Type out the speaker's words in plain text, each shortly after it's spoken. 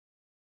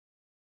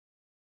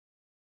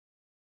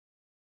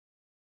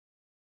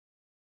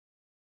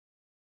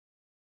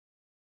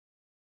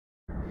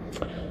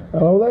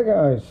Hello there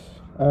guys,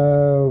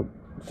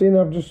 seeing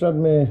I've just had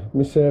my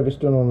service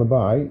done on the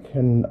bike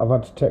and I've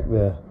had to take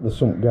the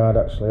sump guard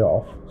actually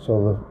off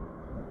so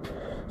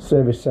the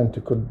service centre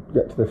could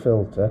get to the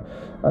filter.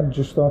 I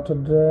just thought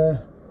I'd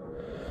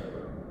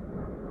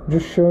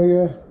just show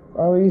you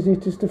how easy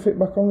it is to fit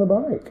back on the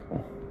bike.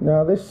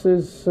 Now this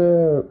is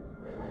a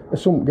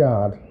sump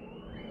guard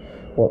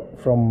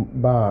from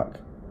baak.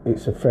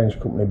 It's a French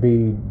company,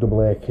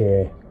 baak.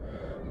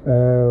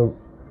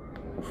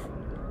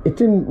 It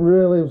isn't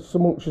really so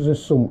much as a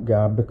sump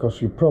guard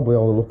because you're probably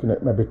only looking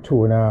at maybe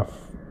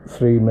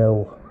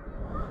 2.5–3mm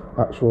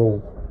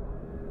actual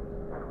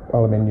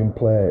aluminium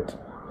plate,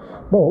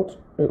 but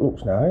it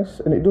looks nice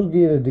and it does give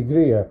you a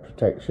degree of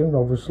protection,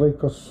 obviously,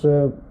 because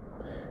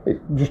it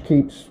just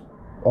keeps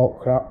all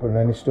crap and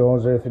any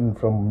stones, anything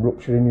from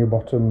rupturing your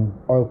bottom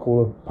oil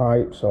cooler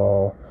pipes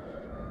or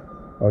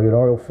your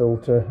oil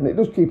filter, and it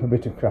does keep a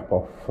bit of crap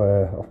off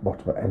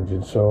bottom of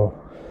engine. So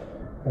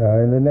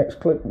in the next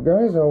clip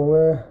guys,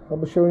 I'll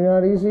be showing you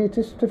how easy it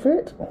is to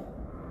fit.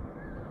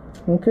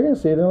 Okay, I'll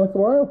see you in a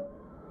little while.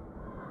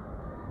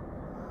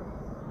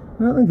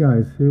 Right then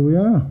guys, here we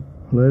are,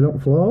 laid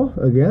up floor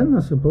again,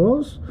 I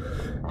suppose.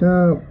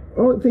 Now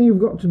only thing you've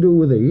got to do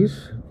with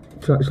these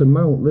to actually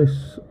mount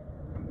this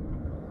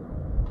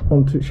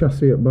onto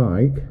chassis at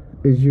bike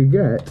is you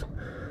get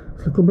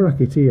a little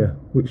bracket here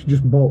which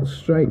just bolts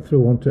straight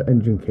through onto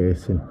engine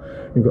casing.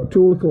 You've got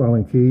two little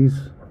Allen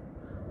keys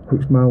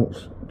which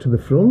mounts to the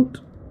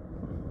front,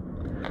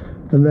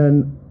 and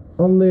then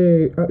on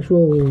the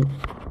actual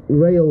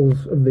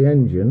rails of the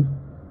engine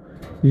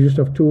you just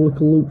have two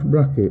little looped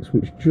brackets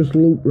which just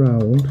loop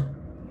round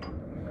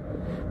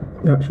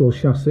the actual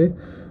chassis,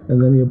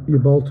 and then you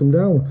bolt them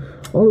down.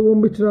 Only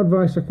one bit of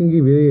advice I can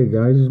give you here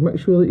guys is make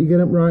sure that you get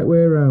them right way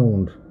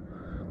around,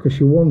 because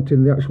you're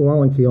wanting the actual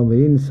Allen key on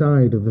the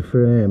inside of the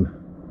frame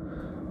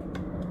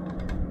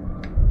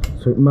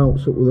so it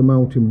mounts up with the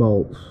mounting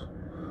bolts.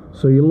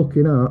 So you're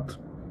looking at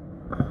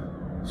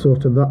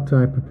sort of that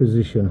type of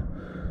position,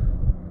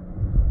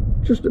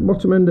 just at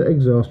bottom end of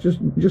exhaust,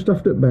 just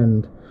after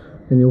bend,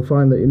 and you'll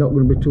find that you're not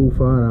going to be too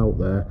far out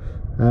there.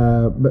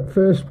 But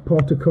first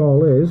port of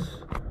call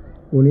is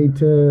we need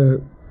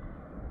to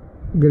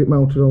get it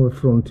mounted on the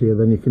front here,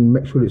 then you can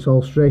make sure it's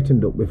all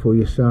straightened up before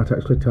you start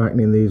actually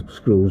tightening these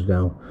screws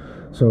down.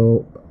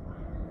 So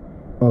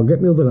I'll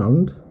get my other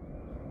hand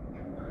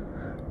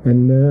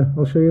and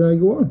I'll show you how you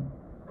go on.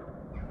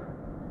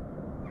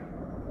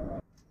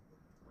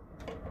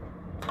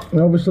 And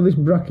obviously this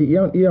bracket you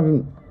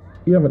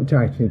haven't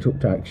tightened it up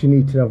tight, because you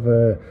need to have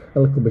a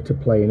little bit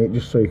of play in it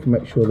just so you can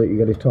make sure that you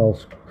get it all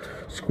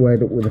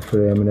squared up with the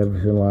frame and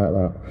everything like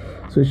that.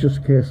 So it's just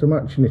a case of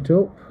matching it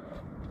up.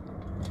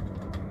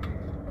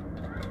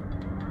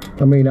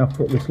 I mean, I've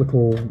put this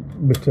little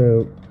bit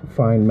of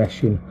fine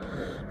meshing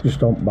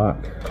just on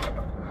back,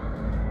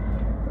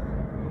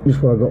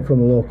 just what I got from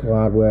the local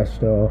hardware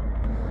store,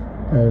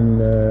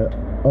 and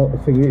I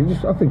think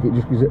it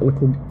just gives it a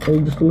little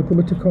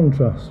bit of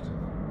contrast.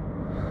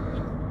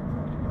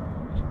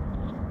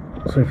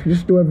 So if you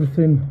just do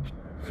everything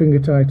finger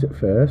tight at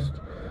first,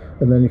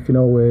 and then you can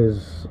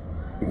always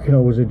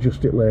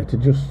adjust it later,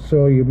 just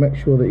so you make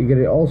sure that you get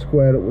it all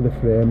squared up with the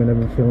frame and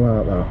everything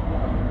like that.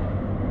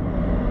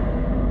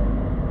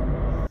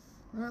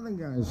 Right then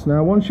guys,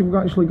 now once you've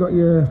actually got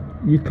your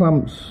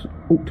clamps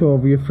hooked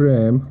over your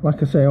frame,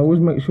 like I say, always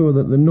make sure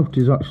that the nut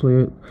is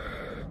actually,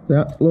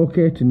 that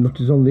locating nut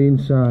is on the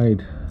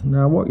inside.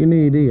 Now what you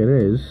need here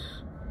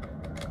is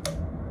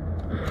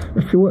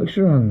a few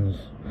extra hands,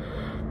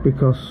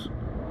 because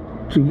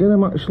to get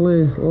them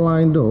actually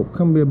lined up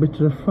can be a bit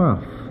of a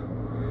faff.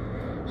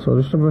 So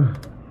just have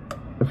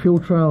a few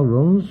trial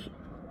runs,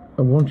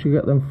 and once you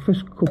get them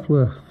first couple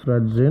of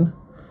threads in,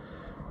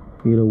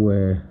 you're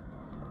away.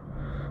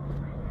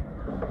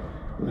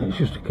 It's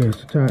just a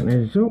case of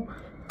tightening it up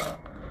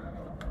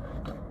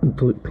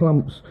until it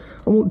clamps.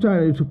 I won't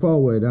tighten it up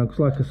all the way down, because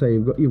like I say,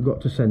 you've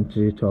got to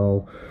centre it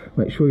all.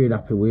 Make sure you're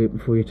happy with it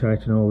before you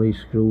tighten all these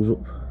screws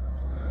up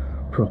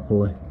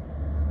properly.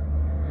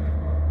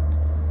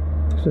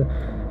 So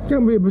it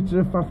can be a bit of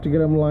a faff to get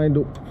them lined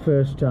up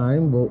first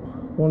time, but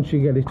once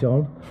you get it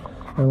on,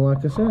 and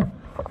like I said,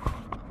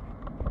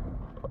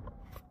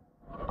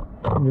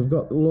 you've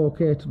got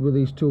located with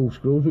these two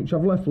screws which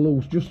I've left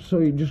loose just so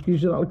it just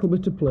gives you that little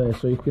bit of play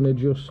so you can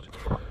adjust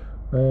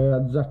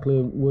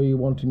exactly where you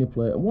want in your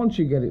plate. And once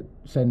you get it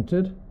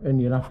centered and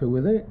you're happy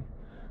with it,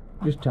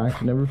 just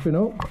tighten everything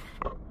up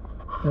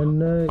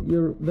and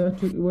you're there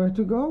to where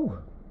to go.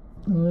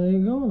 And there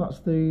you go, that's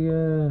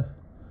the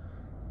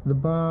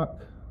baak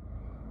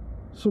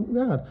sump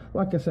guard.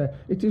 Like I say,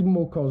 it is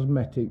more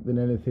cosmetic than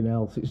anything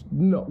else. It's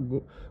not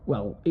good.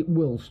 Well, it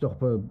will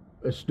stop a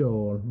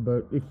stone,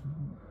 but if,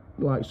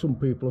 like some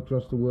people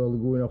across the world, are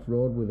going off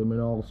road with them and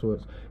all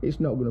sorts,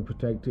 it's not going to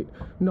protect it.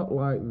 Not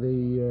like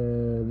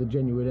the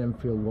genuine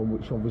Enfield one,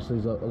 which obviously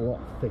is a lot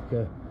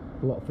thicker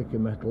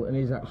metal and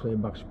is actually a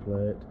bash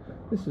plate.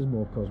 This is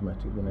more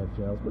cosmetic than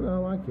anything else, but I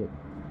like it.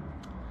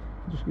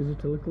 It just gives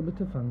it a little bit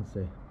of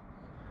fancy.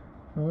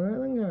 Alright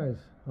then guys,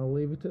 I'll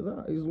leave it at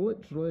that. It's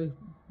literally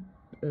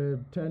a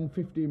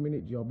 10-15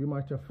 minute job. You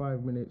might have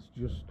 5 minutes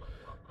just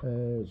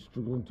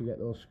struggling to get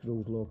those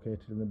screws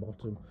located in the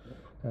bottom.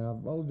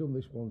 I've only done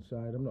this one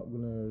side. I'm not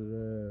going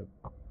to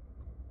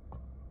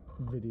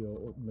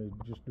video up me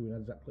just doing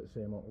exactly the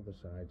same on the other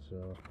side.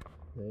 So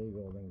there you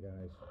go then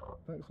guys.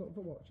 Thanks a lot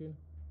for watching.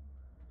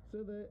 See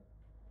you there.